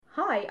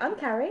Hi, I'm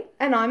Carrie.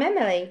 And I'm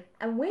Emily.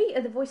 And we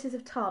are the voices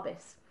of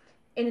Tarbis.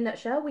 In a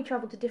nutshell, we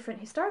travel to different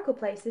historical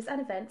places and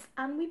events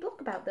and we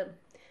blog about them.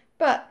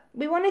 But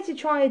we wanted to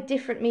try a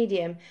different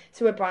medium,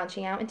 so we're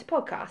branching out into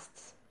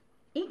podcasts.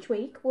 Each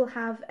week, we'll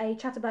have a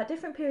chat about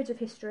different periods of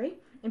history,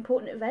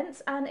 important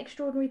events, and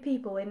extraordinary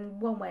people in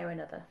one way or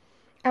another.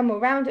 And we'll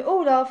round it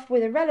all off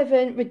with a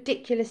relevant,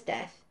 ridiculous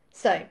death.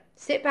 So,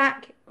 sit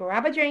back,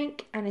 grab a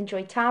drink, and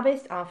enjoy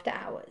Tarbis After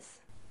Hours.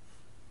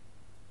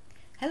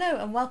 Hello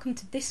and welcome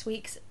to this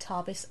week's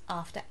Tarbis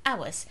After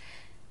Hours.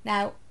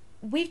 Now,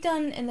 we've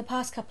done in the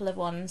past couple of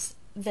ones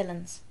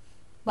villains.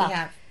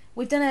 Well,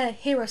 we've done a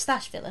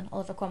hero/villain,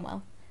 Oliver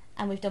Cromwell,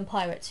 and we've done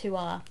pirates who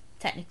are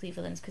technically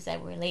villains because they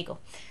were illegal.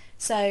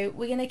 So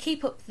we're going to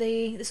keep up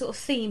the sort of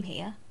theme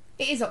here.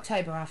 It is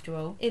October after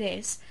all. It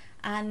is.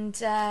 And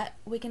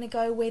we're going to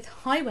go with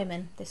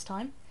highwaymen this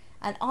time.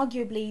 And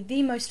arguably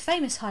the most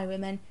famous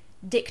highwayman,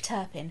 Dick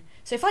Turpin.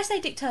 So if I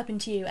say Dick Turpin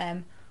to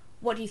you,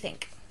 what do you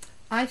think?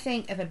 I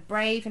think of a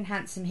brave and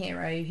handsome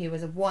hero who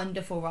was a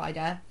wonderful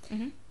rider.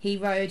 Mm-hmm. He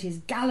rode his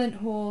gallant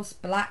horse,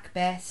 Black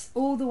Bess,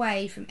 all the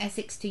way from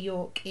Essex to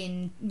York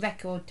in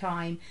record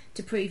time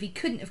to prove he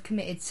couldn't have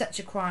committed such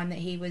a crime that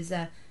he was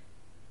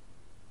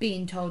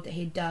being told that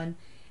he'd done.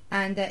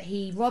 And that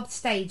he robbed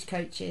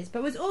stagecoaches,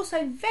 but was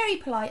also very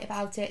polite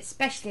about it,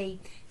 especially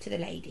to the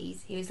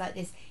ladies. He was like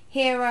this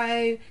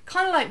hero,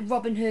 kind of like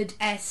Robin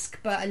Hood-esque,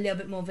 but a little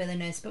bit more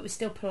villainous, but was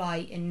still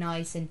polite and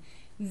nice and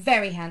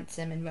very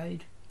handsome and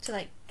rode. So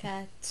like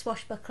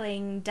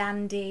swashbuckling,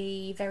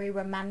 dandy, very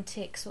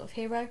romantic sort of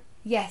hero?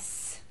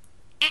 Yes.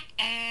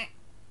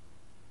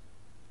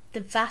 The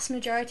vast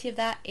majority of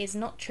that is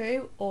not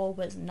true or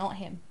was not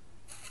him.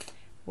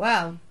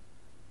 Well,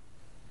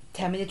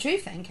 tell me the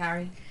truth then,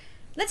 Carrie.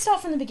 Let's start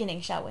from the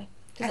beginning, shall we?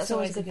 That's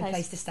always a good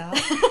place to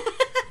start.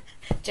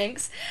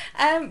 Jinx.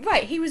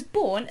 Right, he was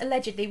born,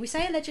 allegedly, we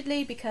say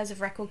allegedly because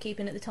of record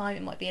keeping at the time,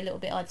 it might be a little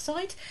bit either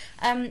side,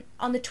 on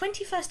the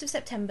 21st of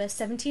September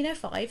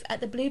 1705 at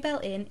the Bluebell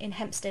Inn in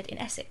Hempstead in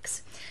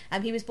Essex.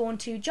 He was born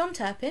to John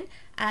Turpin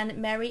and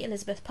Mary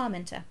Elizabeth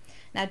Parmenter.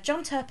 Now,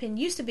 John Turpin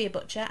used to be a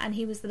butcher and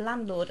he was the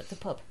landlord of the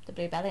pub, the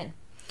Bluebell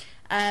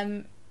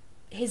Inn.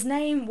 His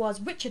name was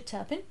Richard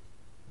Turpin,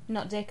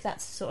 not Dick,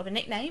 that's sort of a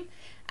nickname,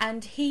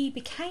 and he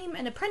became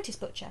an apprentice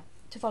butcher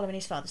to follow in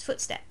his father's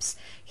footsteps.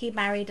 He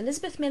married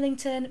Elizabeth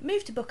Millington,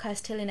 moved to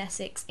Buckhurst Hill in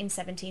Essex in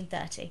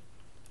 1730.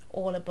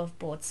 All above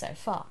board so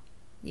far.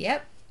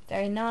 Yep.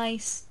 Very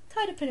nice,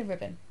 tied up in a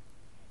ribbon.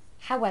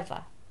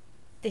 However,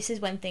 this is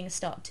when things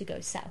start to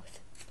go south.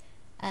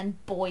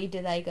 And boy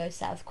do they go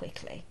south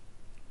quickly.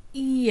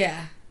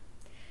 Yeah.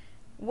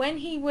 When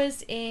he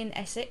was in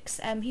Essex,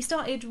 he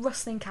started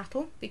rustling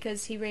cattle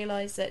because he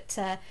realised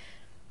that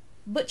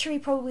butchery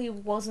probably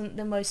wasn't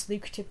the most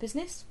lucrative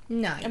business.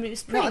 No, I mean, it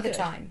was pretty not at good. the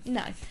time.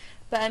 No,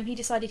 but he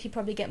decided he'd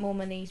probably get more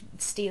money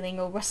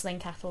stealing or rustling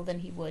cattle than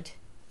he would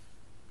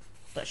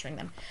butchering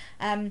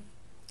them.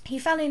 He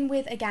fell in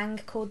with a gang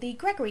called the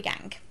Gregory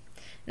Gang.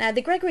 Now,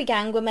 the Gregory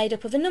Gang were made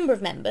up of a number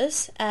of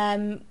members.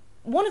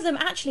 One of them,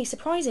 actually,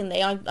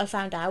 surprisingly, I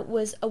found out,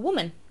 was a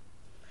woman,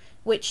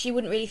 which you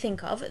wouldn't really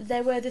think of.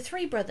 There were the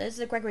three brothers,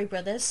 the Gregory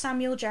brothers,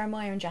 Samuel,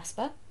 Jeremiah and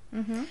Jasper,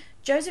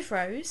 Joseph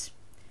Rose,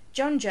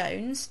 John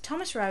Jones,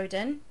 Thomas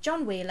Roden,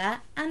 John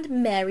Wheeler, and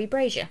Mary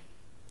Brazier.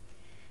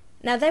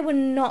 Now, they were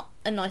not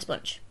a nice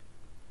bunch.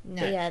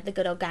 No. The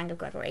good old gang of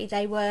Gregory.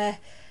 They were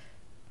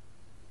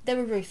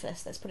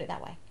ruthless, let's put it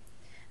that way.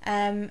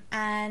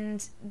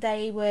 And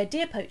they were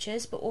deer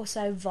poachers, but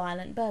also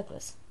violent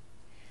burglars.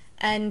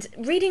 And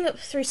reading up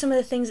through some of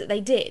the things that they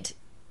did,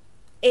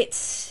 it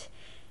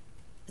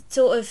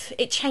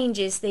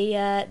changes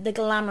the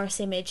glamorous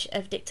image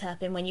of Dick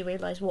Turpin when you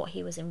realise what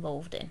he was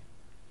involved in.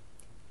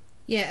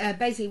 Yeah,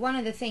 basically one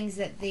of the things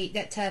that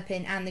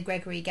Turpin and the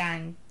Gregory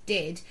Gang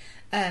did,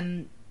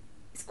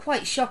 it's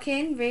quite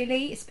shocking,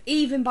 really.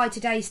 Even by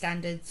today's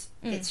standards,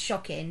 it's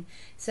shocking.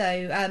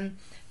 So,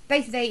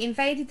 basically, they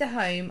invaded the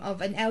home of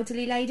an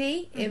elderly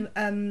lady.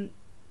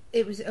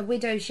 It was a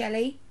widow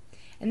Shelley,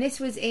 and this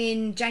was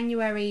in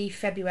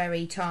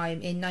February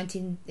time in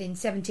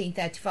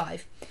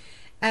 1735.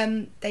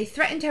 They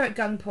threatened her at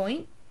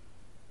gunpoint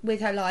with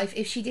her life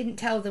if she didn't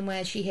tell them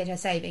where she hid her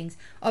savings.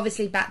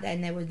 Obviously back then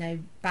there were no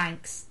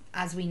banks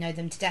as we know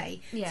them today,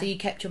 so you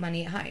kept your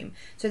money at home.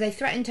 So they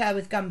threatened her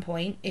with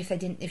gunpoint if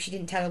she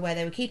didn't tell her where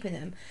they were keeping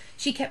them.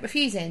 She kept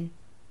refusing.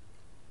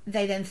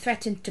 They then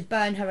threatened to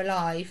burn her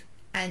alive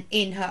and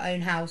in her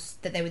own house,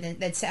 that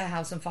they'd set her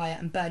house on fire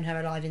and burn her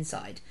alive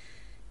inside.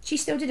 She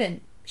still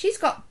didn't. She's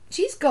got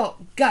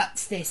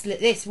guts,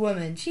 this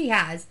woman. She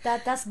has.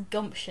 That's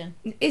gumption.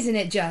 Isn't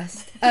it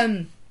just?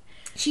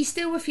 She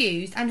still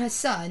refused, and her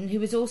son, who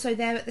was also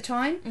there at the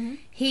time,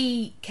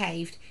 he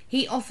caved.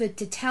 He offered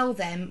to tell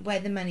them where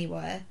the money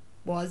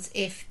was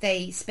if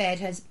they spared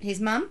his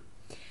mum.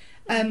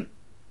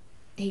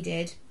 He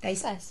did. They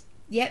stole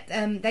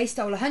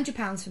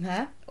 £100 from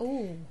her.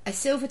 Ooh. A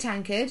silver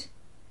tankard,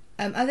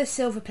 other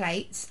silver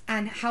plates,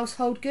 and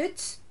household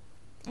goods.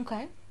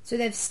 Okay. So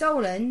they've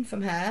stolen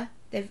from her.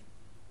 They've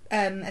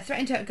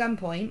threatened her at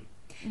gunpoint.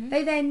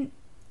 They then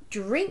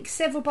drink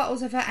several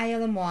bottles of her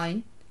ale and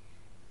wine,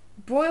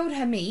 broiled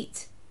her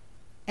meat,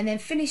 and then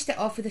finished it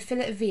off with a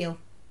fillet of veal.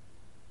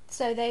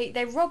 So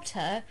they robbed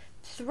her,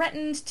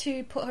 threatened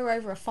to put her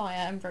over a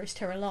fire and roast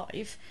her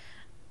alive,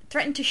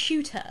 threatened to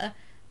shoot her,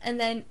 and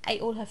then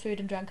ate all her food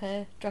and drank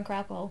her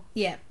alcohol.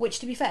 Yeah. Which,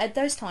 to be fair, at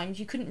those times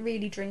you couldn't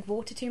really drink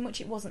water too much.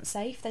 It wasn't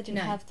safe. They didn't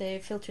No. have the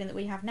filtering that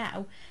we have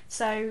now.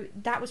 So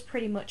that was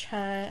pretty much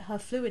her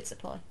fluid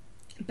supply.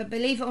 But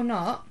believe it or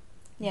not,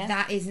 Yeah.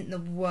 that isn't the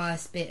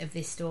worst bit of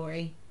this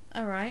story.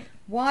 All right.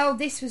 While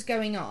this was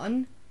going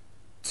on,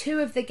 2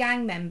 of the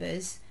gang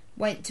members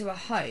went to a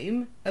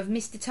home of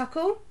Mr.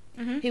 Tuckle,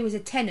 Mhm. who was a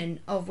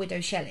tenant of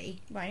Widow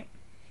Shelley. Right.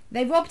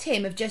 They robbed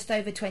him of just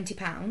over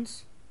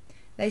 £20.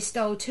 They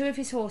stole 2 of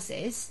his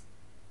horses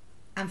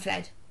and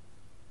fled.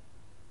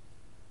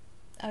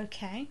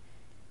 Okay.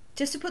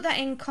 Just to put that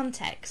in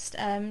context,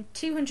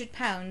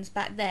 £200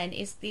 back then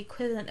is the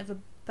equivalent of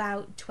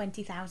about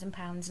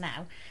 £20,000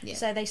 now. Yeah.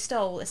 So they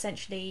stole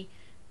essentially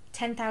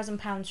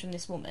 £10,000 from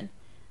this woman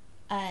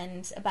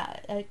and about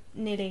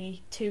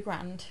nearly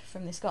 £2,000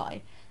 from this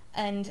guy.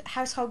 And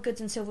household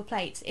goods and silver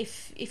plates.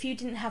 If you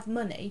didn't have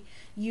money,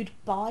 you'd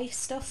buy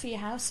stuff for your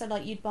house. So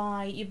like you'd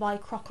buy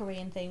crockery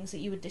and things that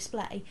you would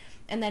display,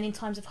 and then in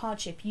times of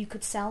hardship, you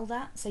could sell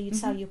that. So you'd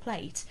sell your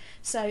plate.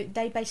 So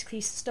they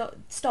basically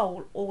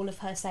stole all of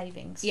her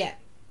savings, Yeah.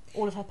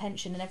 all of her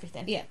pension and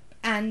everything. Yeah.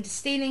 And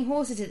stealing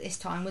horses at this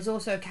time was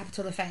also a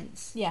capital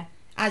offence, Yeah.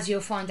 as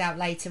you'll find out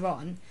later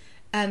on.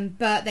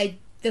 But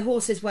the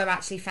horses were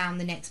actually found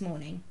the next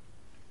morning.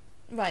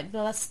 Right.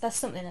 Well, that's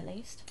something at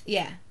least.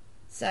 Yeah.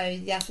 So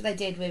that's what they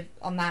did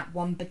on that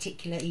one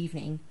particular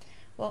evening.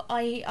 Well,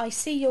 I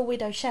see your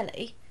widow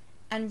Shelley,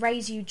 and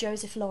raise you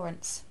Joseph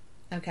Lawrence.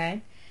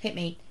 Okay, hit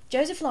me.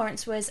 Joseph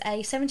Lawrence was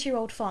a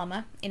 70-year-old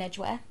farmer in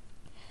Edgware,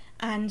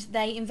 and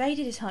they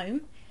invaded his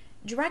home,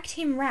 dragged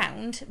him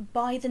round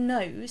by the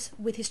nose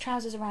with his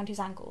trousers around his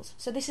ankles.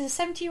 So this is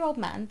a 70-year-old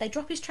man. They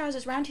drop his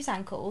trousers round his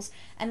ankles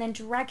and then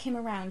drag him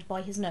around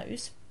by his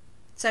nose.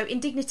 So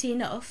indignity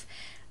enough,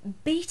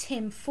 beat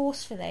him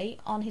forcefully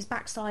on his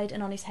backside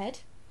and on his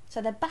head.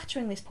 So they're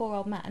battering this poor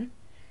old man,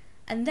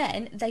 and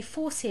then they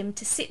force him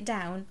to sit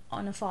down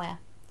on a fire,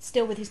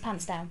 still with his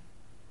pants down.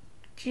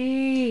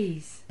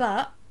 Jeez.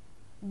 But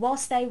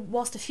whilst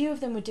a few of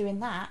them were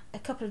doing that, a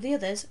couple of the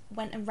others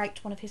went and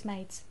raped one of his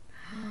maids.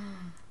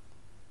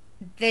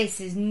 This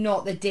is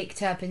not the Dick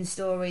Turpin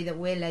story that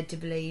we're led to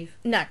believe.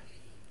 No,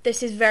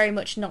 this is very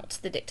much not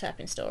the Dick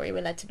Turpin story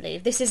we're led to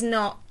believe. This is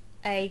not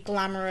a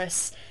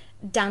glamorous,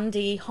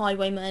 dandy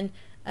highwayman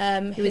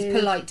Who was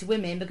polite to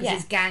women because Yeah.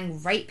 his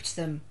gang raped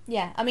them.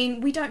 Yeah, I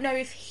mean, we don't know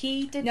if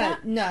he did No,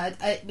 that, no, we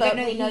but don't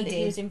know we that know he that did,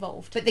 he was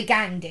involved. but the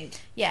gang did.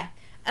 Yeah.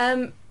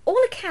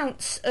 All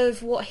accounts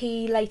of what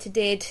he later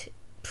did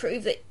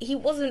prove that he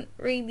wasn't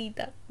really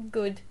that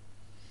good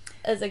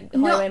as a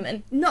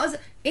highwayman. Not as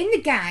in the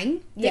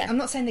gang. Yeah. I'm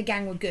not saying the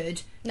gang were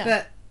good, No.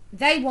 but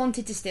they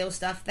wanted to steal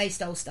stuff. They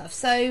stole stuff,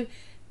 so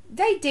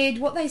they did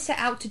what they set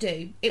out to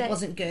do. It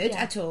wasn't good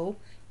yeah. at all.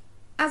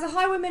 As a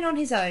highwayman on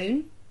his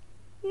own,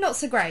 not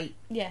so great.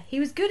 Yeah, he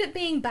was good at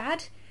being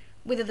bad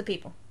with other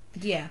people.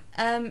 Yeah.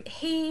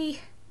 He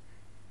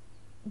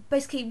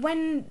basically,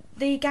 when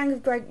the gang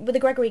of the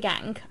Gregory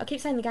gang, I keep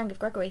saying the gang of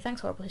Gregory,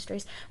 thanks Horrible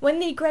Histories, when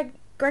the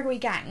Gregory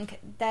gang,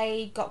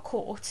 they got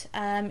caught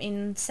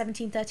in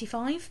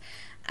 1735,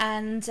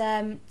 and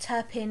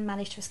Turpin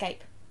managed to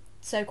escape.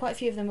 So quite a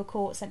few of them were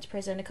caught, sent to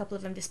prison, a couple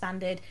of them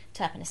disbanded,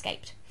 Turpin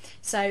escaped.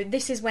 So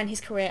this is when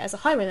his career as a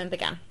highwayman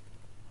began.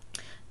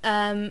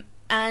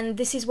 And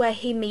this is where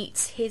he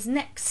meets his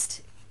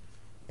next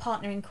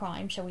partner in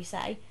crime, shall we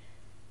say,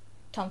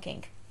 Tom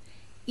King.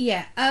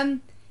 Yeah.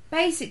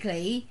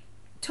 Basically,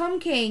 Tom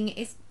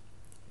King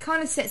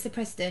kind of sets the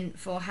precedent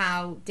for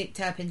how Dick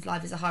Turpin's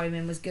life as a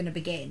highwayman was going to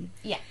begin.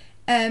 Yeah.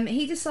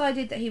 He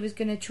decided that he was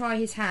going to try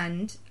his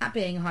hand at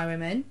being a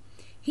highwayman.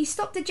 He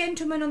stopped a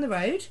gentleman on the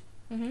road,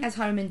 as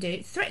highwaymen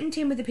do, threatened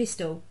him with a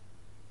pistol.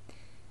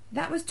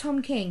 That was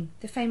Tom King,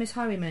 the famous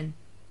highwayman.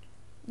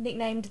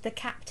 Nicknamed the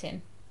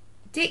Captain.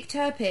 Dick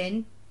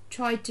Turpin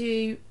tried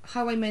to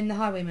highwayman the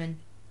highwayman.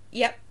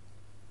 Yep.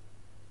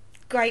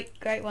 Great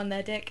one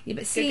there, Dick. Yeah,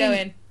 but Good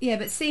going. Yeah,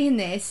 but seeing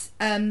this,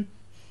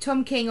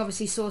 Tom King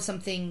obviously saw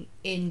something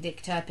in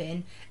Dick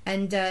Turpin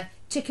and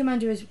took him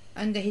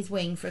under his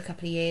wing for a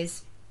couple of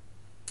years,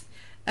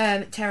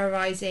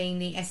 terrorising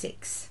the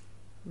Essex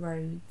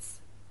roads.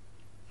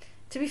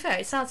 To be fair,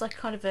 it sounds like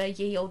kind of a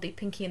ye olde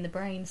Pinky in the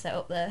Brain set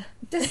up there.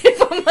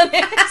 If I'm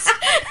honest.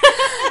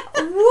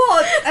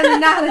 What an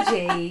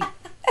analogy!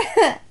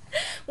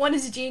 One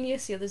is a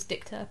genius, the other's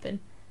Dick Turpin.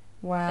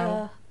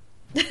 Wow.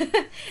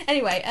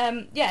 Anyway,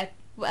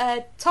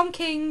 Tom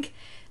King,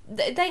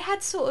 they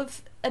had sort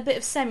of a bit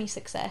of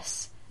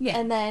semi-success. Yeah.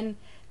 And then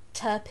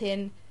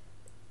Turpined.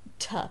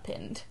 Is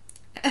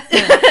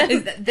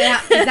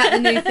that the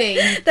new thing?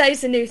 That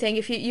is the new thing.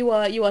 If you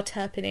are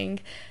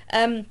Turpining.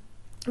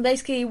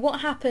 Basically,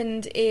 what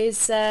happened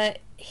is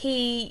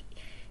he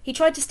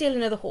tried to steal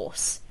another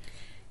horse.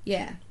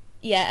 Yeah.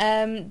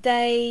 Yeah.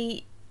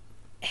 They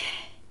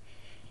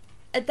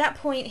at that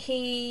point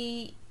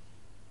he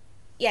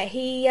yeah,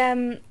 he.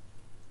 I'm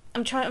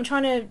trying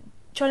to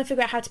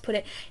figure out how to put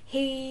it.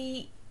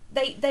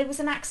 There was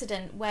an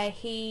accident where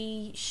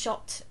he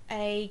shot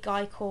a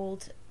guy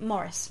called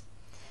Morris.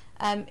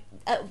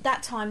 At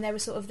that time, they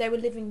were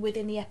living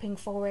within the Epping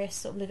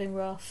Forest, sort of living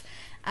rough,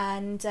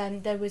 and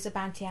there was a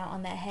bounty out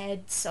on their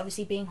heads,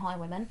 obviously being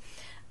highwaymen.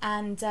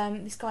 And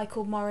this guy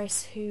called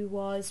Morris, who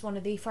was one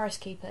of the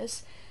forest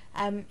keepers,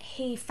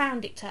 he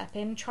found Dick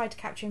Turpin, tried to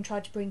capture him,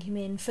 tried to bring him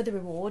in for the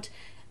reward.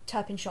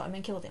 Turpin shot him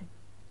and killed him.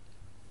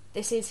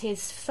 This is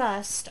his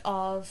first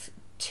of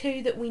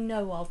 2 that we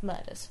know of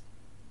murders.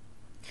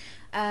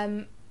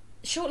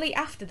 Shortly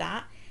after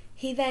that,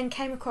 he then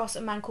came across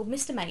a man called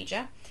Mr.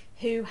 Major,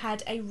 who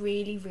had a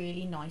really,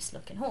 really nice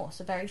looking horse,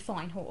 a very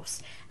fine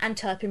horse, and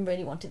Turpin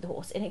really wanted the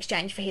horse in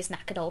exchange for his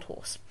knackered old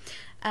horse.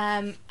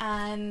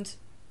 And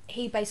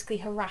he basically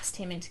harassed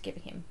him into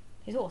giving him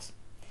his horse.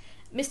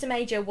 Mr.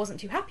 Major wasn't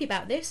too happy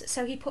about this,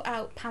 so he put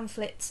out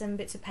pamphlets and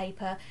bits of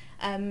paper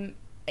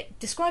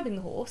describing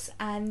the horse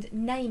and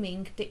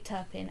naming Dick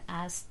Turpin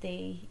as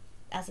the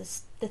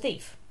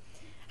thief.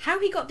 How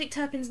he got Dick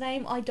Turpin's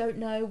name, I don't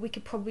know. We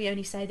could probably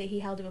only say that he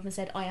held him up and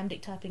said, "I am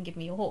Dick Turpin, give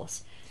me your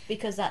horse,"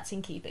 because that's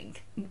in keeping.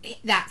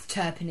 That's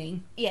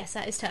Turpining. Yes,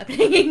 that is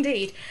Turpining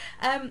indeed.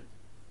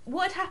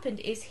 What had happened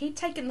is he'd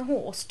taken the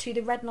horse to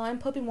the Red Lion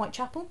pub in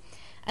Whitechapel,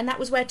 and that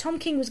was where Tom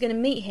King was going to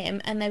meet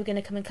him, and they were going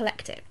to come and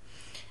collect it.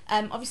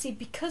 Obviously,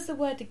 because the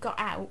word had got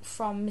out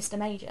from Mr.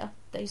 Major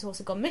that his horse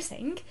had gone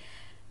missing,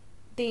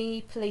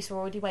 the police were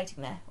already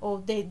waiting there, or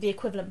the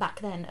equivalent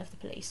back then of the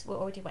police were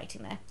already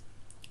waiting there,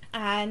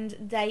 and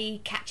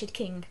they captured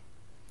King.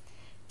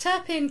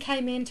 Turpin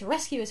came in to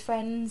rescue his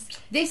friends.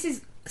 This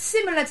is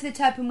similar to the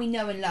Turpin we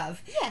know and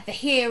love. Yeah. The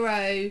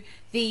hero,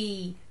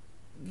 the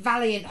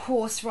valiant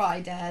horse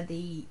rider,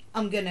 the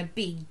 "I'm gonna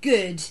be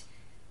good."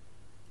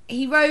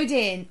 He rode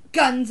in,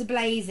 guns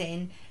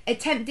blazing,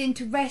 attempting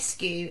to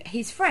rescue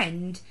his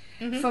friend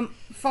from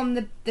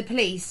the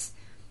police.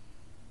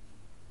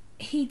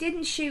 He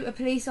didn't shoot a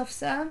police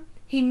officer.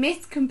 He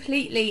missed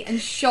completely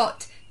and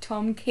shot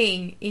Tom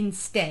King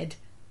instead.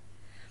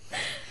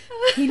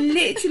 He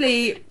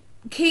literally...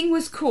 King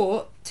was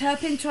caught,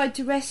 Turpin tried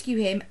to rescue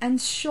him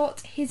and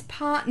shot his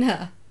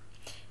partner.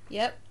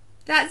 Yep.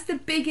 That's the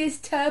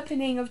biggest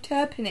Turpining of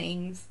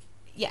Turpinings.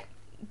 Yeah.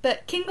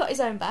 But King got his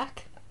own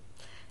back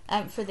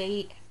for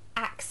the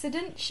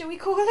accident, shall we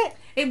call it?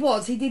 It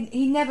was.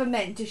 He never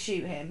meant to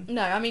shoot him.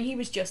 No, I mean, he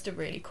was just a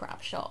really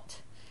crap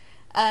shot.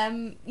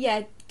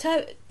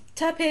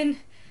 Turpin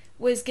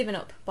was given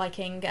up by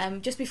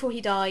King. Just before he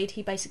died,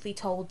 he basically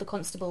told the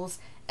constables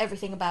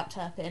everything about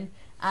Turpin,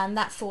 and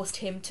that forced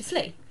him to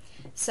flee.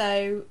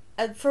 So,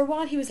 for a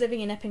while he was living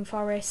in Epping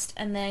Forest,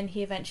 and then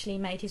he eventually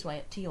made his way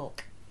up to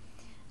York.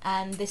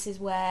 And this is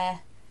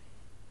where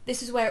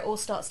it all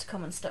starts to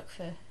come unstuck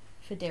for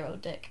dear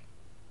old Dick.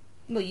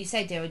 Well, you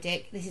say dear old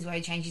Dick, this is where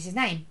he changes his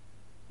name.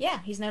 Yeah,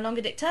 he's no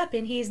longer Dick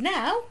Turpin, he is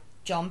now...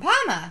 John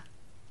Palmer.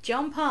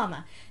 John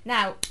Palmer.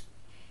 Now,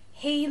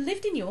 he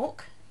lived in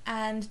York,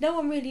 and no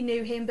one really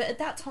knew him, but at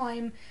that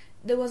time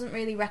there wasn't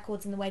really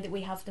records in the way that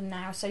we have them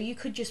now, so you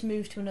could just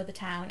move to another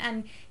town,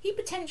 and he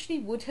potentially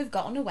would have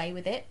gotten away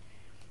with it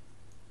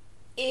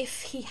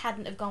if he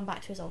hadn't have gone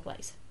back to his old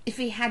ways. If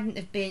he hadn't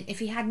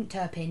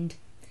Turpined.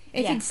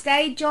 If Yeah. he'd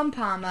stayed John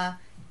Palmer,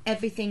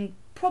 everything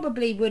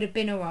probably would have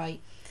been alright.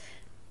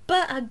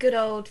 But our good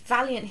old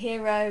valiant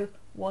hero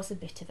was a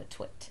bit of a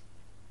twit.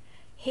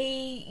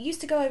 He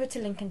used to go over to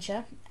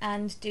Lincolnshire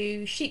and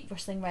do sheep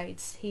rustling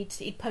raids.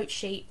 He'd poach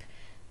sheep,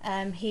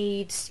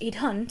 he'd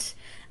hunt,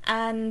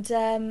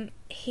 and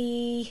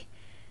he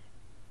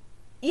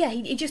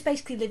just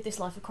basically lived this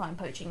life of crime,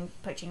 poaching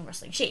and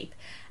rustling sheep.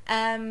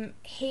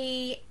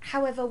 He,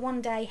 however,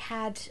 one day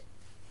had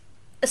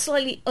a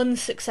slightly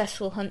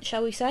unsuccessful hunt,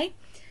 shall we say,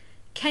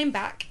 came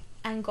back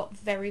and got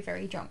very,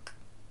 very drunk.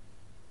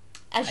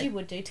 As you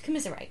would do to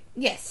commiserate.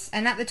 Yes,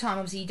 and at the time,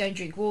 obviously, you don't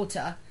drink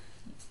water.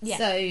 Yeah.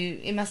 So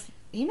he must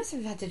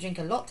have had to drink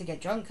a lot to get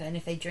drunker, and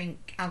if they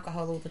drink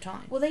alcohol all the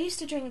time. Well, they used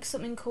to drink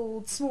something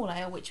called small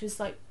ale, which was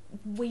like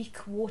weak,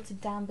 watered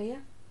down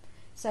beer.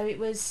 So it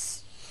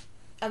was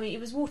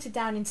watered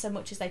down in so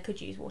much as they could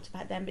use water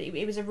back then, but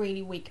it was a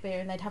really weak beer,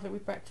 and they'd have it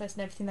with breakfast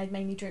and everything. They'd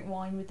mainly drink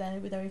wine with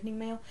their evening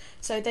meal.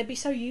 So they'd be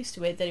so used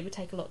to it that it would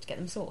take a lot to get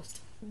them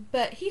sourced.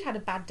 But he'd had a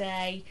bad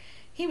day.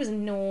 He was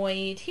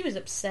annoyed. He was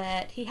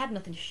upset. He had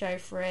nothing to show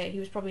for it. He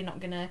was probably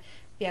not going to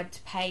be able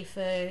to pay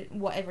for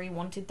whatever he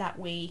wanted that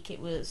week. It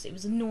was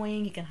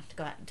annoying. You're going to have to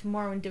go out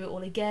tomorrow and do it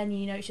all again.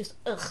 You know, it's just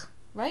ugh,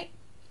 right?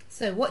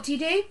 So what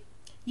do?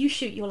 You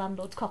shoot your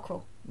landlord's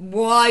cockerel.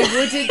 Why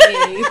wouldn't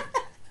you?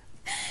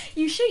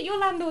 You shoot your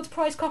landlord's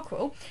prize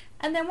cockerel,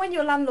 and then when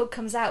your landlord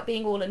comes out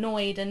being all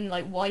annoyed and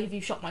like, why have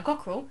you shot my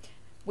cockerel,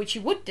 which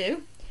you would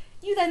do,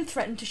 you then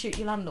threaten to shoot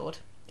your landlord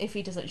if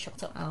he doesn't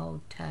shut up.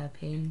 Oh,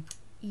 Turpin.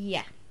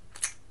 Yeah.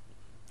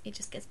 It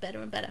just gets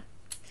better and better.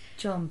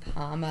 John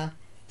Palmer.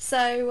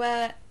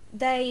 So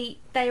they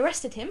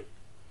arrested him,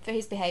 for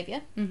his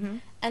behaviour. Mm-hmm.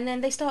 And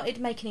then they started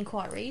making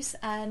inquiries,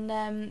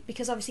 and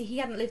because obviously he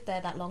hadn't lived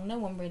there that long, no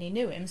one really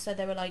knew him, so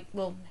they were like,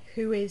 well,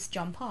 who is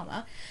John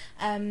Palmer?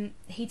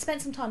 He'd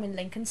spent some time in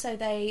Lincoln, so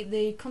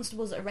the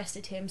constables that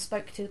arrested him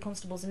spoke to the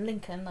constables in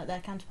Lincoln, like their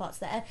counterparts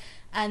there,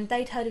 and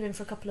they'd heard of him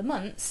for a couple of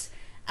months,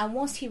 and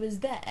whilst he was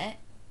there,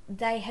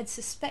 they had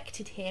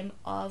suspected him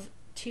of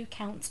 2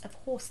 counts of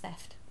horse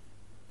theft.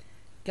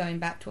 Going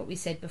back to what we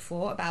said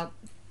before about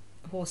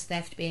horse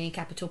theft being a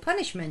capital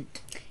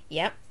punishment.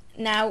 Yep.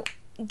 Now,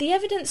 the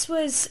evidence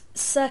was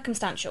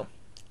circumstantial,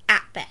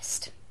 at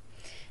best.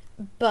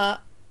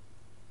 But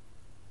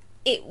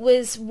it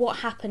was what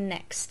happened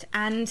next.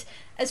 And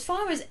as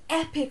far as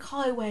epic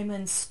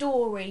highwayman's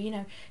story, you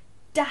know,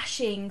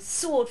 dashing,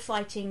 sword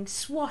fighting,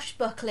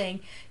 swashbuckling,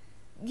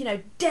 you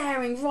know,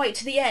 daring right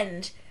to the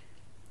end,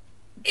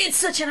 it's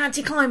such an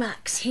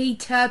anticlimax. He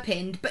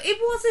Turpined, but it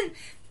wasn't...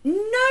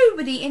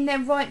 Nobody in their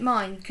right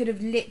mind could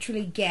have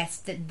literally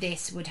guessed that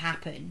this would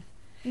happen.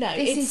 No,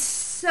 This is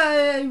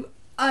so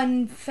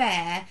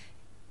unfair.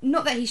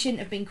 Not that he shouldn't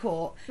have been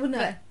caught. Well,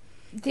 no.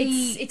 But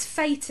It's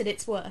fate at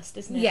its worst,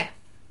 isn't it? Yeah.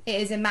 It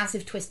is a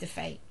massive twist of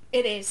fate.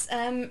 It is.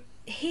 There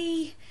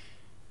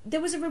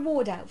was a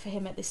reward out for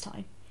him at this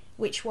time,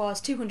 which was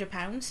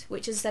 £200,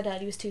 which, as I said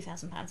earlier, was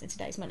 £2,000 in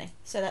today's money.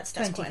 So that's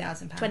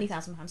 £20,000.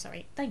 £20,000.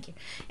 Sorry, thank you.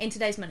 In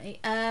today's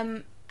money,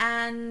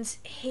 and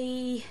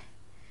he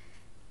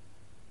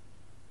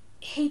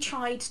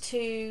tried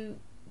to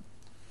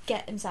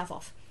get himself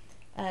off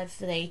of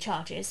the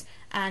charges,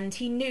 and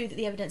he knew that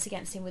the evidence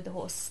against him with the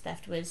horse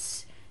theft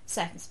was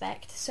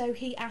circumspect, so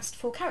he asked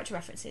for character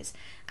references,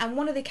 and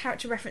one of the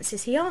character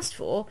references he asked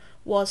for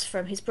was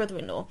from his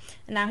brother-in-law.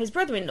 And now his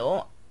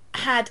brother-in-law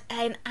had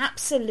an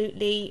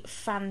absolutely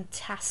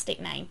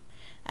fantastic name,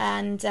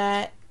 and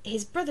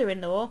his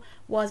brother-in-law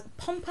was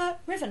Pomper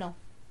Rivenel.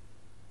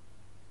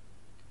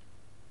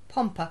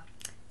 Pomper.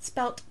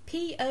 Spelt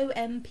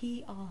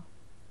Pompr.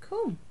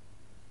 Cool.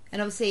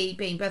 And obviously,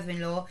 being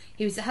brother-in-law,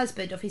 he was the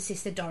husband of his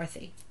sister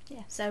Dorothy.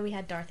 Yeah, so we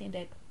had Dorothy and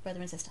Dick, brother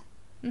and sister.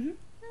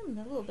 Mm-hmm.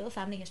 A little bit of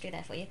family history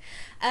there for you.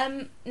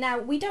 Now,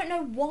 we don't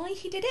know why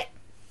he did it,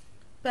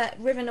 but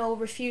Rivenel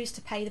refused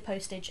to pay the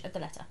postage of the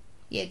letter.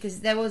 Yeah, because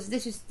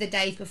this was the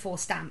days before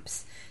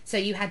stamps, so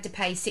you had to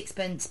pay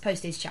 6p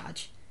postage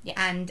charge. Yeah.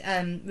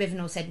 And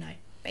Rivenel said no,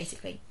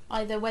 basically.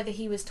 Either whether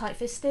he was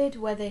tight-fisted,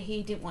 whether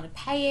he didn't want to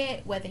pay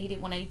it, whether he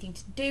didn't want anything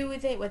to do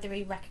with it, whether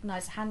he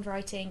recognised the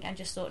handwriting and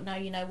just thought, no,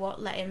 you know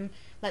what, let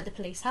the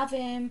police have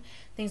him,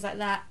 things like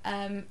that.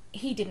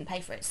 He didn't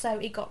pay for it, so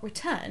it got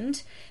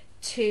returned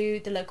to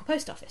the local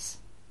post office.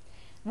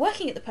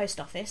 Working at the post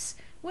office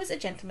was a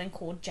gentleman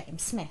called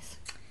James Smith.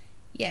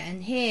 Yeah,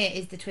 and here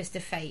is the twist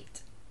of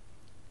fate.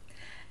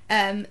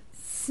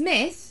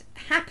 Smith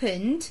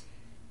happened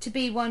to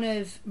be one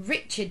of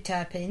Richard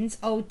Turpin's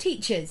old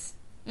teachers.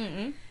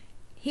 Mm-hmm.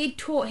 He'd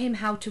taught him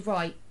how to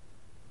write.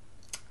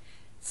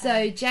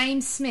 So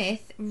James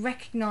Smith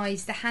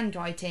recognised the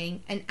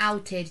handwriting and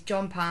outed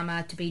John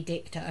Palmer to be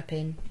Dick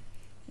Turpin.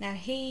 Now,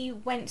 he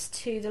went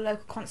to the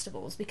local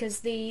constables because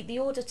the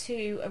order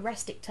to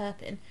arrest Dick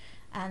Turpin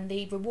and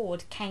the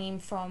reward came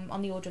from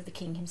on the order of the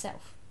king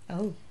himself.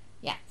 Oh.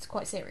 Yeah, it's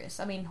quite serious.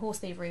 I mean, horse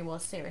thievery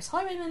was serious.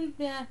 Highwayman,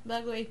 yeah.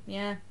 Burglary,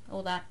 yeah.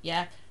 All that,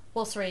 yeah.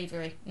 Horse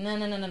thievery, no.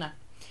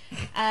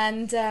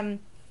 And,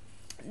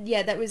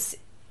 yeah, that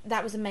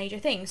was a major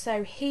thing.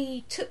 So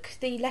he took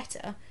the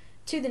letter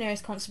to the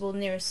nearest constable, the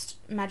nearest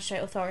magistrate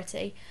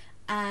authority,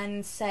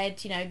 and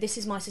said, you know, this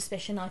is my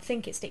suspicion, I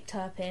think it's Dick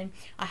Turpin,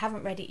 I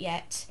haven't read it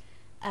yet.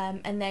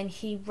 And then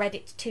he read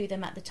it to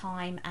them at the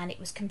time, and it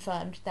was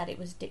confirmed that it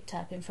was Dick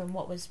Turpin from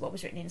what was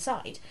written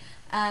inside.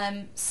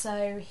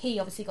 So he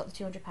obviously got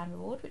the £200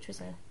 reward, which was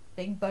a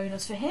big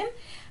bonus for him,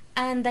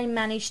 and they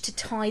managed to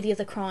tie the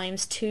other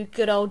crimes to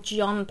good old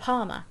John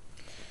Palmer.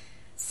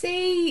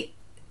 See,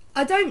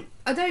 I don't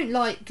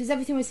like, because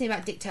everything we're saying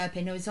about Dick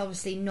Turpin is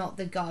obviously not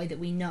the guy that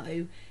we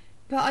know,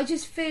 but I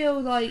just feel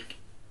like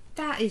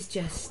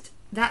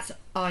that's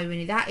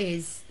irony, that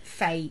is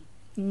fate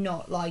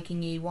not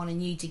liking you, wanting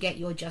you to get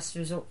your just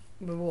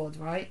reward,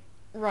 right?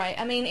 Right,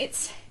 I mean,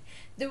 it's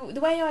the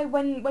way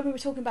when we were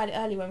talking about it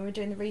earlier when we were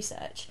doing the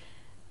research,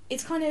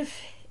 it's kind of,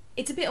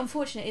 it's a bit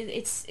unfortunate,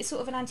 it's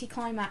sort of an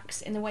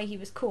anticlimax in the way he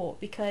was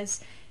caught,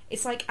 because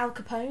it's like Al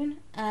Capone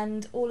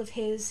and all of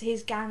his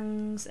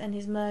gangs and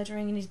his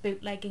murdering and his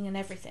bootlegging and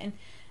everything.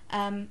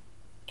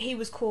 He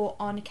was caught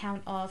on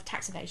account of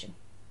tax evasion,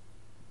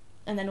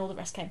 and then all the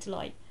rest came to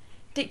light.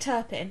 Dick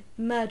Turpin,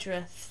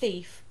 murderer,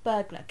 thief,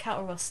 burglar,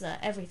 cattle rustler,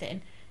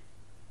 everything,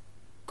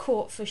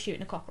 caught for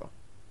shooting a cockerel.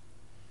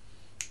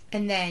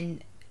 And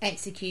then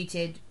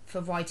executed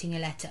for writing a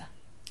letter.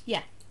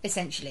 Yeah.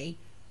 Essentially.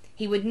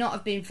 He would not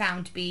have been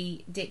found to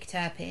be Dick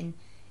Turpin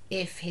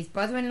if his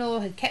brother-in-law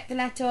had kept the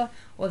letter,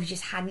 or if he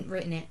just hadn't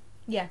written it.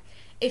 Yeah.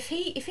 If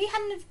he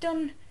hadn't have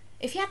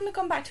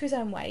gone back to his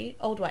own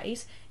old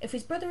ways, if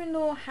his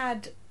brother-in-law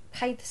had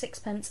paid the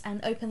 6p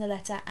and opened the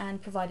letter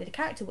and provided a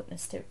character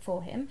witness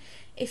for him,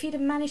 if he'd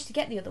have managed to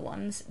get the other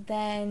ones,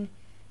 then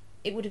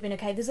it would have been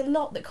okay. There's a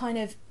lot that kind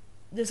of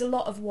there's a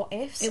lot of what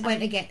ifs. It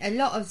went again. A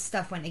lot of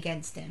stuff went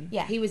against him.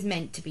 Yeah. He was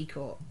meant to be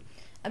caught.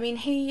 I mean,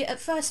 he at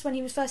first, when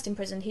he was first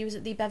imprisoned, he was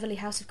at the Beverley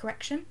House of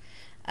Correction,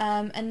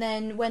 and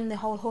then when the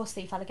whole horse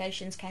thief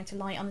allegations came to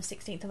light on the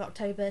 16th of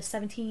October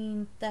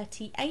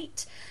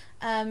 1738,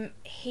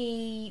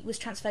 he was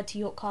transferred to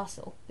York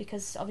Castle,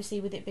 because obviously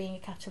with it being a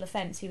capital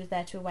offence, he was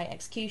there to await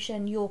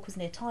execution. York was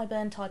near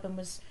Tyburn. Tyburn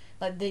was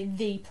like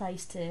the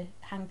place to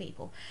hang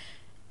people.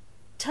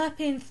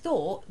 Turpin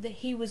thought that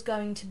he was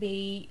going to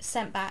be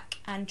sent back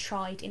and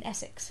tried in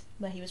Essex,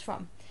 where he was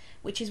from,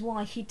 which is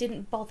why he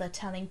didn't bother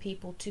telling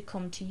people to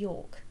come to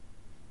York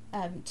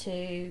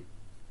to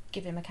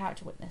give him a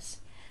character witness.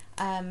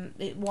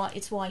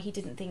 It's why he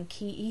didn't think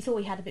he thought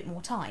he had a bit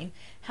more time.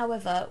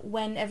 However,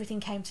 when everything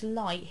came to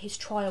light, his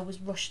trial was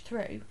rushed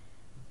through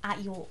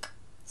at York,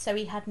 so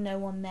he had no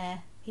one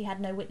there. He had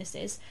no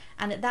witnesses,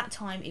 and at that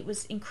time it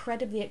was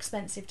incredibly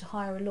expensive to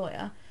hire a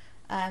lawyer.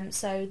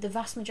 So the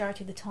vast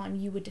majority of the time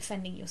you were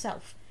defending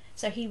yourself.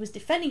 So he was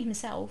defending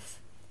himself,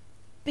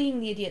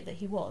 being the idiot that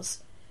he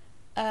was,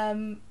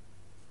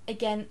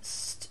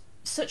 against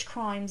such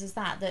crimes as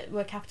that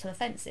were capital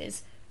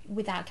offences,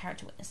 without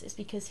character witnesses,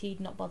 because he'd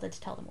not bothered to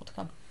tell them all to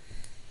come.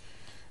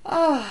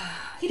 Oh,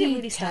 he didn't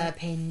really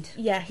Turpined.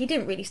 he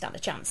didn't really stand a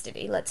chance, did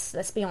he?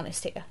 Let's be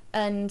honest here.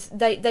 And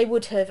they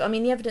would have. I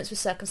mean, the evidence was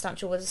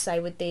circumstantial, as I say,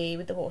 with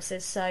the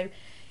horses. So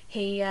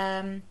they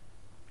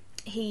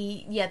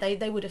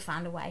would have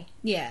found a way.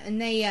 Yeah,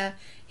 and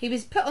he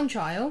was put on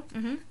trial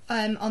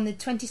on the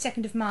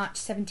 22nd of March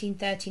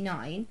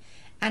 1739,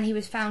 and he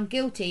was found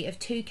guilty of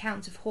 2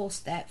 counts of horse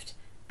theft,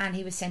 and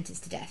he was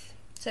sentenced to death.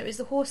 So it was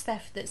the horse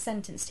theft that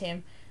sentenced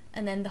him,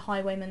 and then the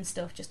highwayman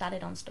stuff just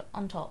added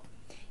on top.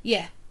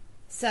 Yeah,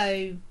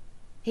 so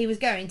he was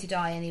going to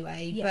die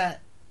anyway, but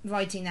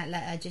writing that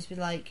letter just was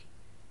like,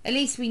 at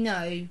least we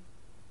know,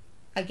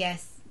 I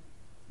guess,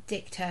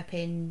 Dick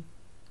Turpin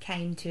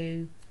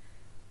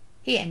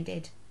he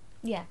ended.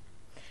 Yeah.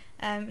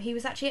 He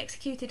was actually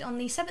executed on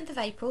the 7th of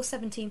April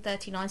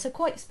 1739, so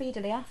quite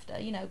speedily after,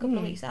 a couple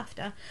of weeks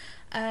after.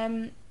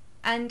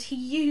 And he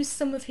used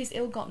some of his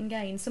ill-gotten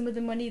gains, some of the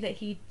money that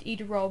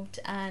he'd robbed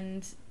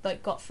and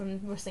got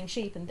from rustling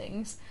sheep and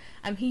things.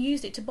 He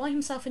used it to buy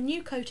himself a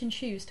new coat and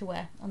shoes to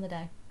wear on the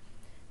day,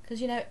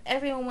 because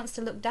everyone wants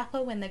to look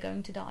dapper when they're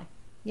going to die.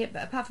 Yeah,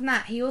 but apart from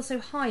that, he also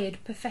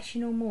hired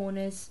professional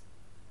mourners.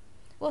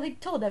 Well, he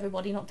told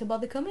everybody not to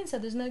bother coming, so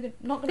there's not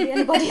going to be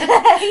anybody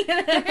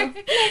there.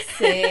 Bless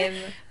him.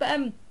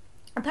 But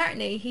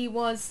apparently he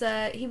was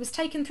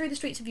taken through the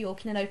streets of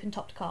York in an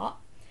open-topped cart.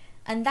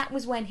 And that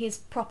was when his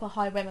proper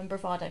highwayman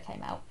bravado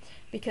came out,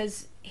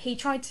 because he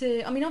tried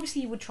to. I mean,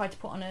 obviously, you would try to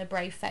put on a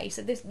brave face.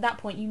 At that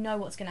point, you know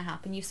what's going to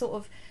happen. You sort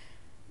of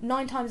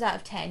 9 times out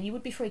of 10, you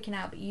would be freaking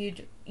out, but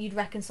you'd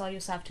reconcile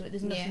yourself to it.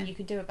 There's nothing you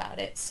could do about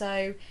it.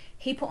 So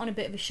he put on a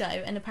bit of a show,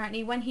 and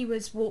apparently, when he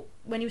was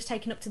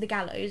taken up to the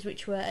gallows,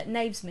 which were at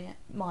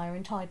Knavesmire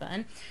in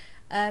Tyburn,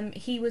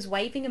 he was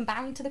waving and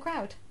bowing to the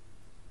crowd.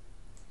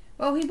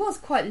 Well, he was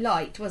quite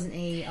liked, wasn't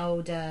he,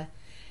 old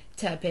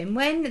Turpin?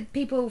 When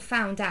people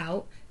found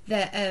out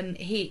that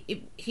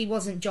he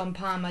wasn't John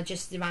Palmer,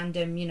 just the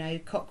random,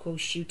 cockerel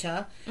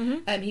shooter,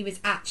 he was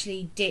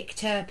actually Dick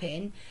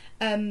Turpin.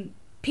 The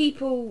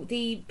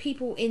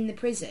people in the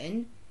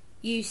prison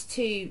used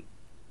to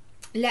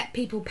let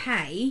people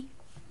pay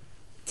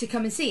to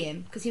come and see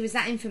him, because he was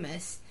that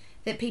infamous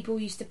that people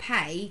used to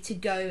pay to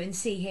go and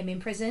see him in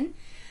prison.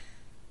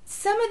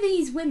 Some of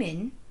these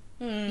women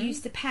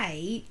used to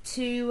pay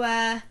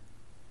to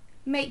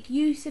make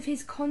use of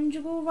his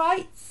conjugal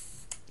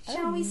rights,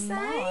 shall we say?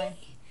 My.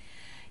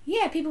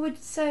 Yeah, people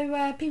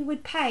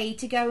would pay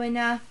to go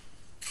and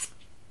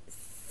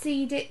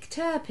see Dick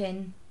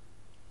Turpin.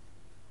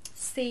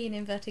 See in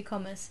inverted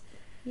commas.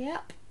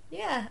 Yep.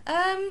 Yeah.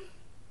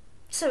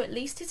 So at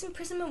least his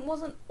imprisonment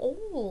wasn't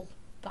all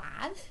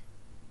bad.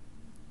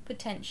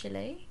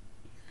 Potentially.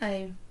 Oh.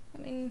 I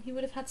mean, he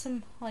would have had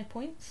some high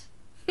points.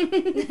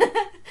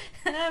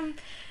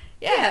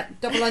 Yeah,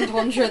 double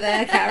entendre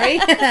there, Carrie.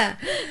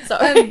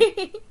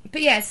 Sorry.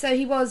 But yeah, so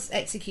he was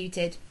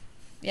executed.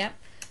 Yeah.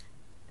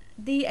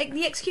 The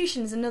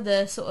execution's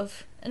another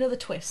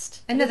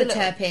twist. Another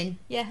little, Turpin.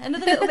 Yeah,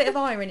 another little bit of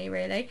irony,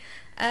 really.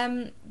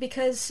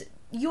 Because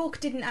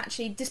York didn't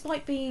actually,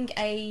 despite being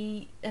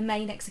a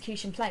main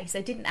execution place,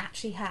 they didn't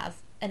actually have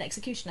an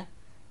executioner.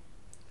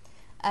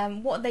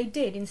 What they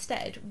did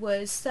instead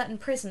was certain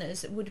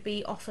prisoners would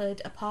be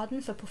offered a pardon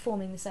for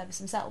performing the service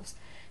themselves.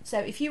 So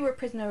if you were a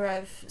prisoner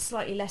of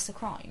slightly lesser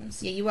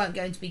crimes... Yeah, you weren't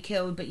going to be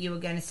killed, but you were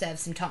going to serve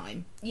some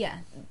time. Yeah,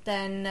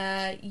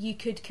 then you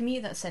could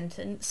commute that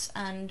sentence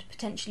and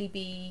potentially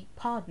be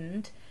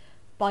pardoned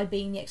by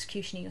being the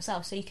executioner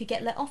yourself. So you could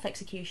get let off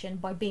execution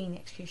by being the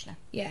executioner.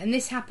 Yeah, and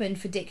this happened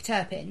for Dick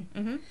Turpin.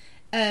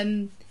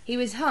 Mm-hmm. He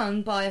was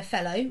hung by a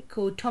fellow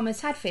called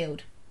Thomas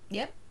Hadfield.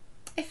 Yep.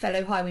 A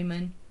fellow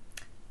highwayman.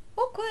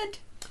 Awkward.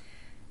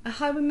 A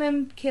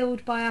highwayman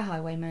killed by a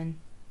highwayman.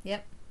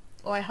 Yep.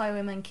 Or a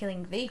highwayman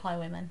killing the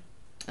highwayman.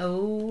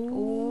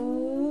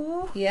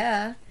 Oh.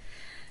 Yeah.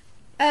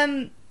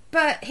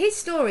 But his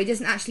story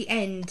doesn't actually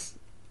end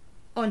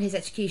on his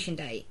execution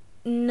date.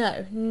 No,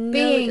 it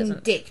Being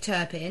doesn't. Dick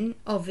Turpin,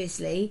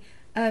 obviously,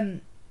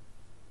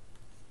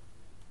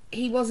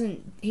 he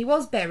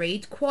was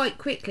buried quite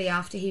quickly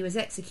after he was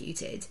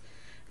executed.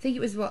 I think it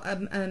was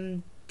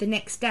the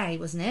next day,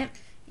 wasn't it?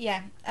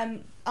 Yeah.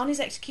 On his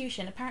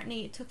execution,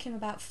 apparently it took him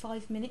about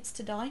 5 minutes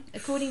to die.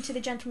 According to the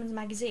Gentleman's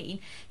Magazine,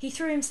 he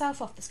threw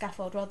himself off the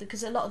scaffold rather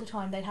because a lot of the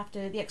time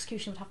the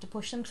execution would have to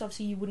push them because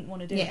obviously you wouldn't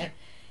want to do it.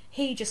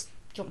 He just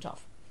jumped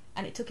off,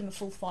 and it took him a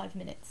full 5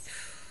 minutes.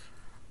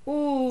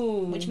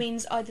 Ooh. Which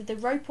means either the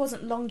rope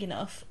wasn't long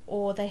enough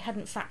or they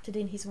hadn't factored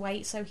in his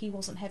weight, so he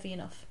wasn't heavy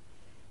enough.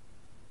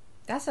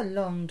 That's a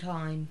long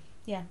time.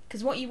 Yeah,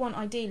 because what you want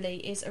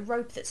ideally is a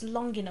rope that's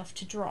long enough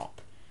to drop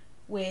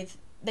with...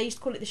 They used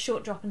to call it the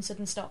short drop and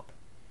sudden stop,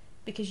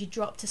 because you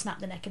drop to snap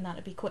the neck and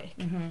that'd be quick.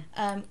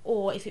 Mm-hmm.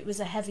 Or if it was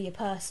a heavier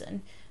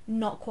person,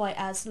 not quite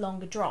as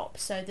long a drop,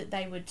 so that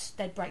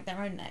they'd break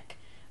their own neck.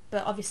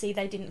 But obviously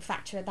they didn't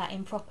factor that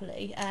in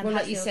properly. Well,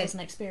 like you said,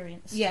 wasn't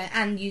experienced. Yeah,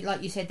 and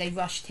like you said, they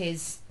rushed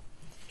his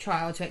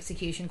trial to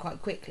execution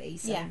quite quickly.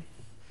 So.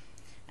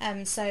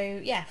 Yeah. So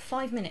yeah,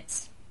 5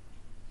 minutes.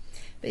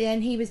 But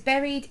then he was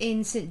buried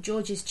in St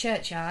George's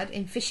Churchyard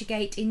in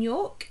Fishergate in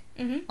York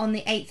on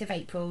the 8th of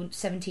April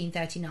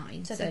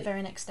 1739. So the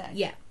very next day.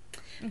 Yeah.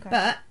 Okay.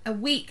 But a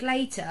week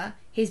later,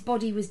 his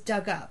body was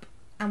dug up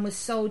and was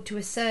sold to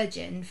a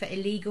surgeon for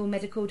illegal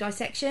medical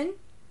dissection.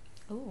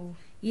 Ooh.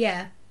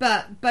 Yeah,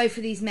 but both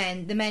of these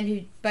men,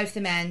 both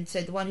the men,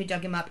 so the one who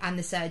dug him up and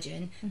the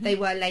surgeon, they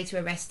were later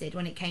arrested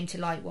when it came to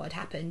light what had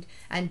happened,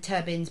 and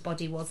Turpin's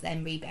body was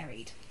then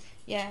reburied.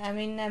 Yeah, I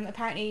mean,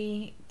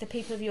 apparently the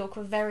people of York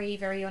were very,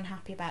 very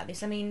unhappy about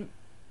this. I mean,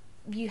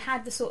 you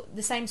had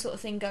the same sort of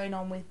thing going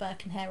on with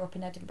Burke and Hare up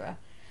in Edinburgh,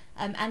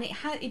 and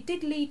it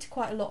did lead to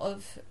quite a lot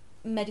of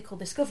medical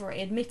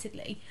discovery,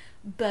 admittedly,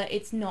 but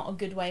it's not a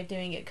good way of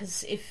doing it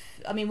because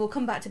we'll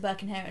come back to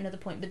Burke and Hare at another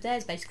point, but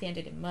theirs basically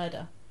ended in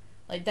murder.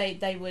 Like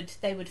they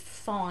would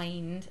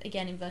find,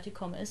 again inverted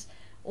commas,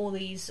 all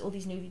these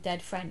newly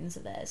dead friends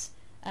of theirs,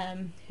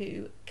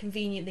 who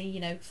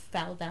conveniently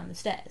fell down the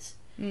stairs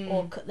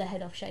or cut their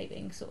head off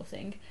shaving, sort of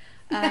thing.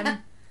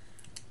 And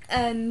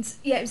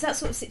yeah, it was that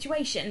sort of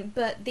situation.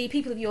 But the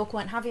people of York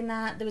weren't having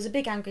that. There was a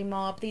big angry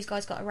mob. These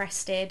guys got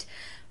arrested.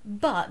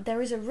 But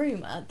there is a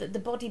rumour that the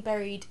body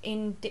buried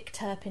in Dick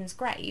Turpin's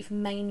grave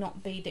may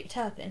not be Dick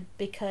Turpin,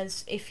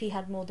 because if he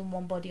had more than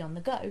one body on the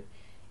go,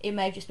 it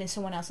may have just been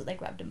someone else that they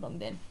grabbed and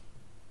bunged in.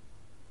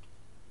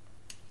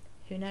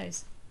 Who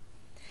knows?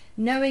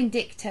 Knowing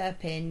Dick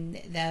Turpin,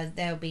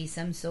 there'll be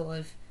some sort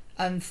of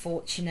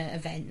unfortunate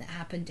event that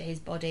happened to his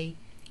body.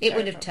 It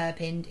would have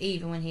Turpined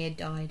even when he had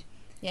died.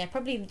 Yeah,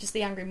 probably just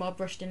the angry mob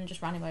rushed in and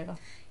just ran him over.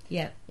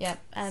 Yeah. Yeah.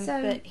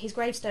 But his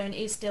gravestone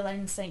is still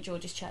in St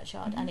George's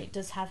Churchyard, and it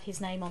does have his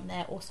name on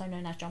there, also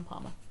known as John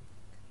Palmer.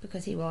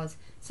 Because he was.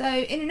 So,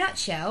 in a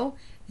nutshell,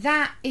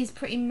 that is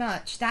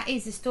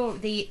the story,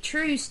 the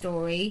true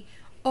story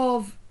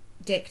of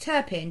Dick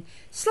Turpin.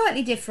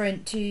 Slightly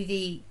different to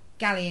the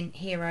gallant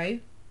hero.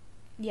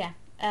 Yeah.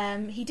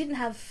 He didn't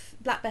have...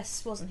 Black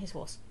Bess wasn't his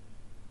horse.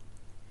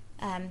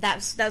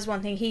 That was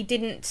one thing. He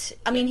didn't...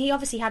 I mean, he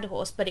obviously had a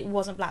horse, but it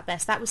wasn't Black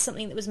Bess. That was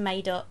something that was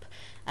made up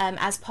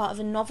as part of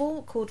a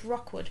novel called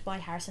Rockwood by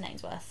Harrison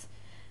Ainsworth,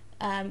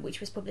 which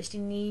was published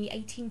in the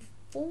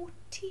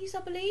 1840s,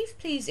 I believe.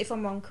 Please, if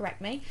I'm wrong,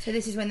 correct me. So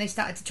this is when they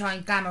started to try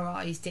and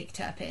glamorise Dick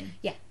Turpin.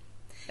 Yeah,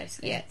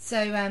 basically. Yeah,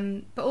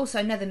 so... but also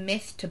another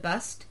myth to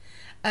bust.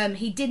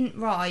 He didn't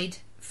ride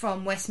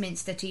from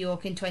Westminster to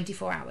York in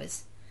 24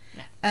 hours.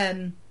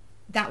 No.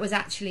 That was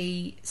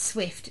actually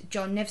Swift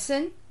John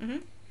Nevison. Mm-hmm.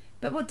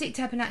 But what Dick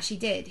Turpin actually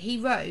did, he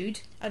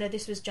rode... Oh no,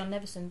 this was John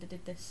Nevison that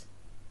did this.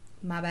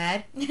 My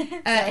bad.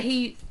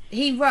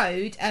 He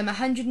rode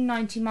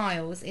 190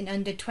 miles in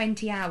under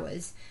 20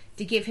 hours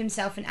to give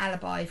himself an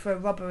alibi for a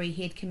robbery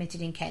he had committed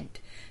in Kent.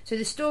 So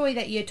the story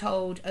that you're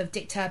told of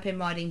Dick Turpin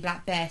riding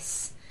Black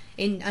Bess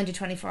in under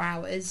 24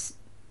 hours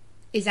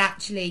is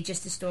actually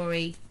just a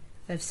story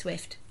of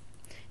Swift.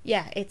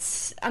 Yeah, it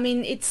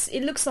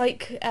looks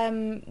like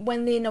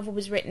when the novel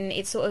was written,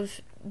 it's sort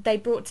of... They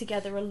brought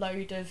together a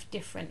load of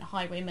different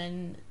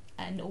highwaymen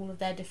and all of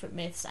their different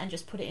myths and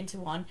just put it into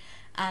one.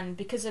 And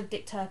because of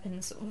Dick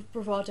Turpin's sort of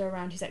bravado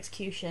around his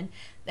execution,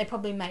 they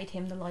probably made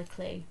him the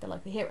likely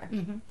hero.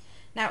 Mm-hmm.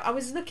 Now, I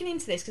was looking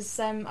into this because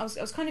I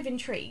was kind of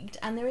intrigued,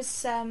 and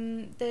there's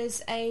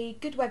a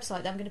good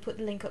website that I'm going to put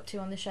the link up to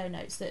on the show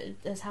notes that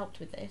has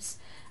helped with this.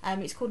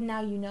 It's called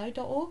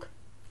nowyouknow.org,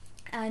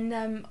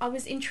 and I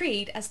was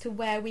intrigued as to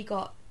where we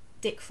got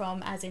Dick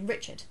from, as in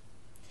Richard.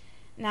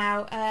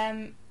 Now,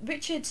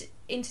 Richard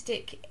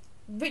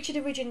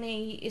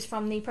originally is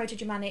from the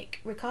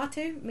Proto-Germanic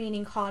Ricatu,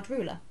 meaning hard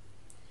ruler.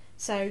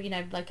 So,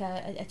 like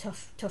a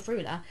tough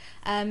ruler.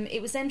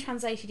 It was then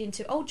translated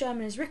into Old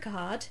German as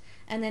Richard,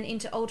 and then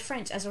into Old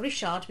French as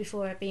Richard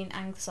before it being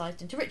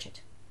anglicised into Richard.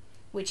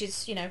 Which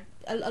is,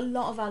 a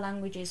lot of our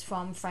languages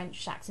from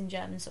French, Saxon,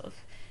 German sort of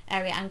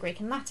area, and Greek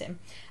and Latin.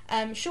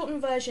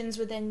 Shortened versions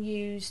were then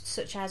used,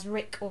 such as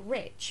Rick or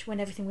Rich, when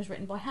everything was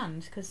written by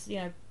hand, because,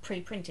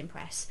 pre-printing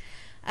press.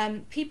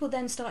 People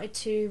then started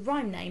to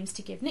rhyme names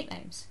to give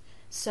nicknames.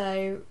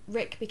 So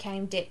Rick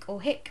became Dick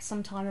or Hick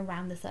sometime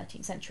around the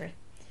 13th century.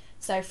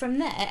 So from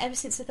there, ever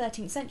since the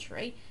 13th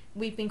century,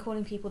 we've been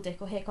calling people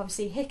Dick or Hick.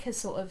 Obviously, Hick has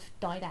sort of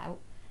died out,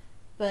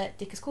 but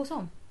Dick has caught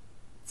on.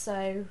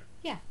 So,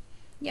 yeah.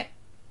 Yep.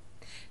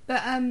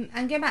 But, and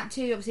going back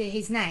to, obviously,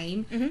 his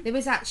name, there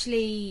was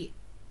actually,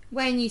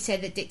 when you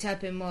said that Dick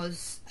Turpin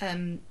was,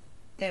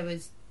 there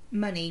was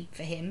money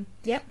for him,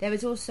 Yep. there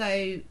was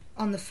also,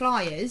 on the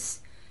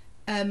flyers,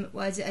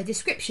 was a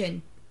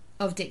description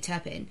of Dick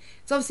Turpin.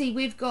 So obviously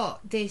we've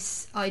got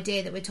this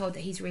idea that we're told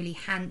that he's really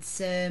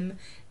handsome,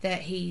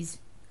 that he's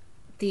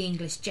the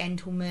English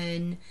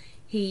gentleman,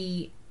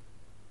 he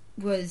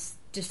was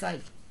just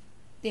like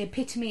the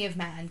epitome of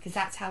man, because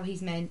that's how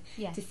he's meant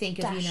to think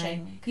of,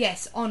 dashing.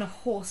 Yes, on a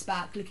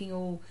horseback, looking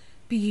all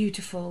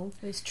beautiful.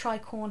 With his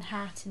tricorn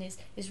hat and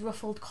his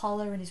ruffled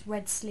collar and his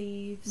red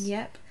sleeves.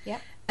 Yep.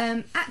 Yep.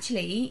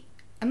 Actually,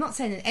 I'm not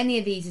saying that any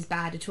of these is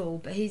bad at all,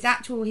 but he's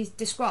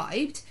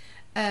described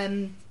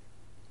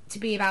to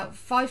be about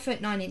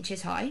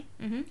 5'9" high,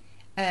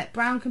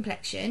 brown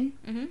complexion,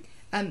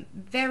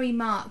 very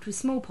marked with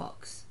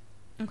smallpox.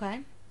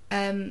 Okay.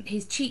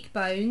 His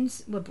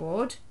cheekbones were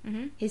broad.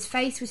 His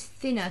face was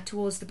thinner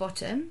towards the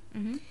bottom.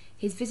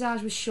 His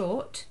visage was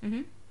short.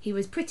 He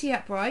was pretty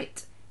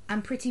upright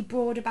and pretty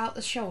broad about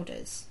the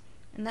shoulders.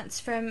 And that's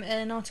from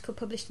an article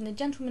published in the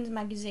Gentleman's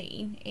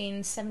Magazine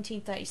in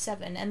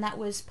 1737, and that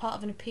was part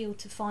of an appeal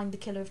to find the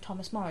killer of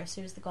Thomas Morris,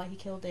 who was the guy he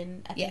killed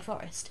in Epping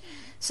Forest.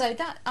 So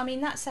that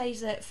says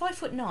that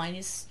 5'9"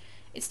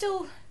 it's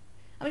still,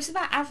 it's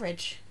about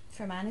average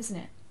for a man, isn't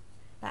it?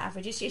 About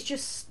average. It's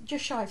just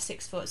shy of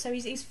 6 foot, so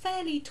he's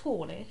fairly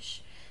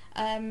tallish.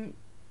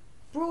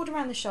 Broad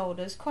around the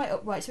shoulders, quite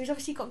upright. So he's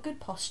obviously got good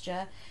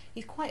posture.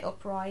 He's quite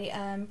upright.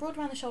 Broad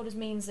around the shoulders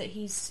means that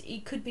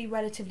he could be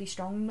relatively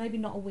strong, maybe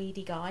not a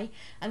weedy guy,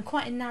 and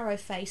quite a narrow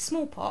face.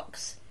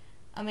 Smallpox.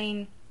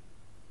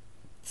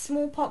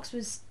 Smallpox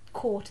was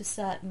caught a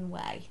certain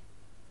way,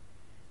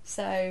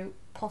 so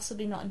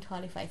possibly not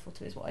entirely faithful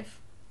to his wife.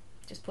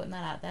 Just putting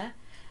that out there.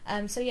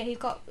 He's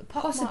got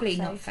possibly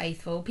not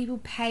faithful.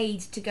 People paid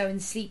to go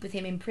and sleep with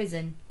him in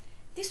prison.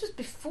 This was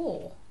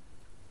before.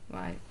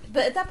 Right.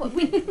 But at that point,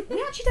 we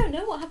actually don't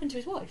know what happened to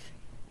his wife.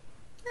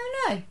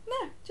 No.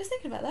 No, just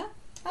thinking about that.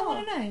 I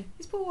want to know.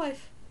 His poor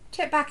wife.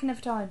 Check back another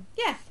time.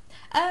 Yeah.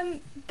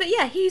 But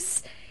yeah, he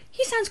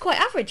sounds quite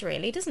average,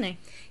 really, doesn't he?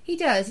 He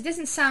does. He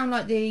doesn't sound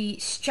like the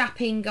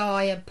strapping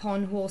guy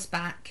upon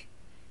horseback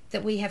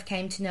that we have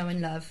came to know and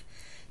love.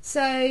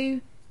 So,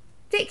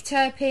 Dick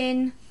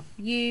Turpin,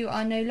 you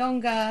are no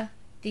longer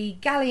the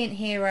gallant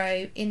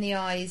hero in the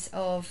eyes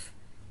of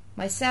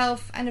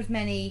myself and of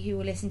many who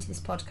will listen to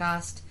this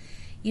podcast.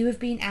 You have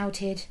been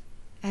outed,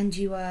 and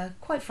you are,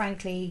 quite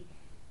frankly,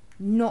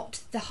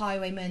 not the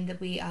highwayman that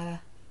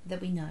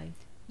we know.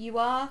 You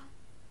are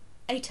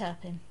a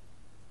Turpin.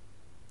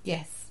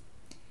 Yes.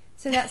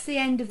 So that's the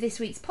end of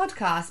this week's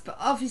podcast, but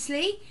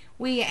obviously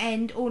we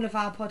end all of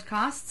our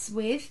podcasts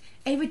with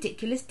a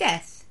ridiculous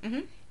death.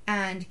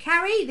 And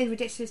Carrie, the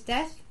ridiculous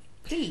death,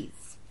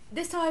 please.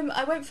 This time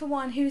I went for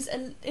one who's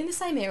in the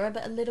same era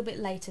but a little bit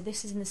later.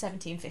 This is in the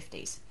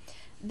 1750s.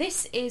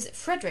 This is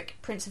Frederick,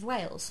 Prince of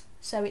Wales.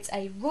 So it's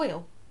a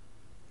royal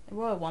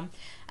one.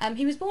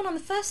 He was born on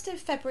the 1st of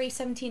February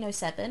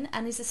 1707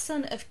 and is the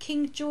son of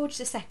King George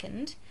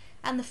II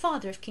and the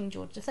father of King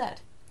George III.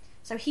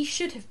 So he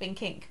should have been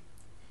king.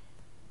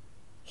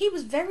 He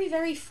was very,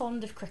 very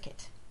fond of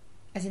cricket.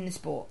 As in the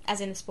sport?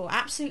 As in the sport.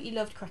 Absolutely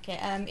loved cricket.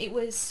 It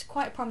was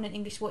quite a prominent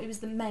English sport. It was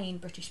the main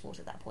British sport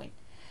at that point.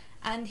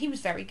 And he was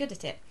very good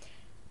at it.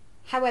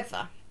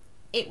 However,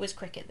 it was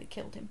cricket that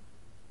killed him.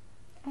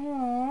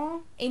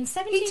 Aww.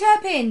 He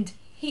turpined.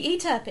 He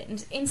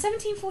turpined. In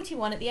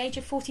 1741, at the age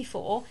of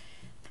 44,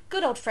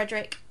 good old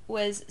Frederick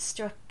was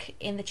struck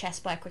in the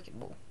chest by a cricket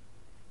ball.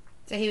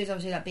 So he was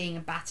obviously like being a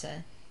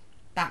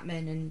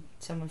batman, and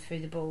someone threw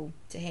the ball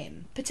to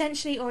him.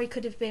 Potentially, or he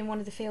could have been one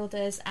of the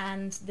fielders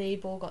and the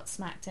ball got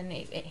smacked and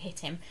it hit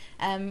him.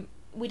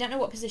 We don't know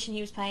what position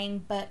he was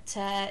playing, but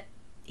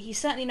he's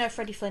certainly no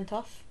Freddie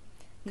Flintoff,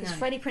 because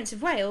Freddie, Prince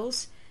of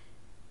Wales,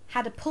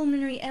 had a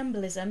pulmonary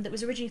embolism that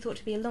was originally thought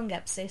to be a lung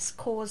abscess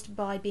caused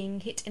by being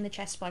hit in the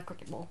chest by a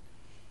cricket ball.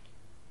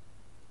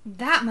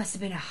 That must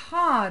have been a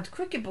hard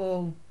cricket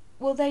ball.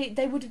 Well,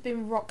 they would have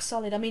been rock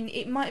solid. I mean,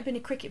 it might have been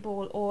a cricket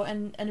ball or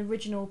an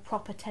original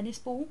proper tennis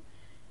ball,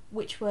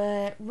 which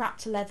were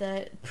wrapped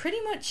leather.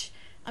 Pretty much,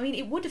 I mean,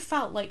 it would have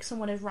felt like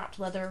someone had wrapped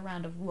leather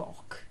around a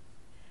rock.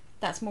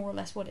 That's more or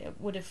less what it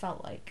would have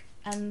felt like.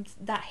 And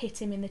that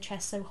hit him in the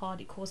chest so hard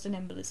it caused an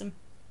embolism.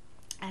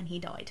 And he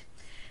died.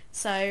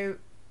 So,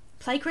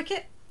 play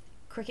cricket.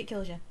 Cricket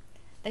kills you.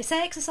 They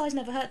say exercise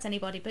never hurts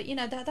anybody, but you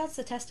know, that's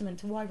a testament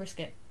to why risk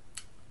it.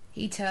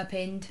 He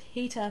turpined.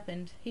 He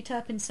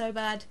turpined so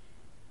bad,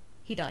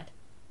 he died.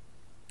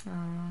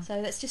 Aww.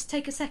 So let's just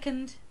take a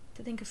second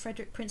to think of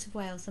Frederick, Prince of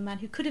Wales, the man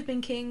who could have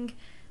been king,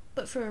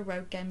 but for a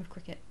rogue game of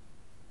cricket.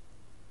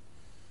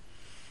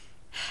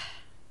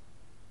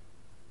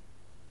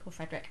 Poor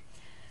Frederick.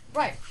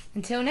 Right.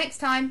 Until next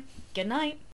time. Good night.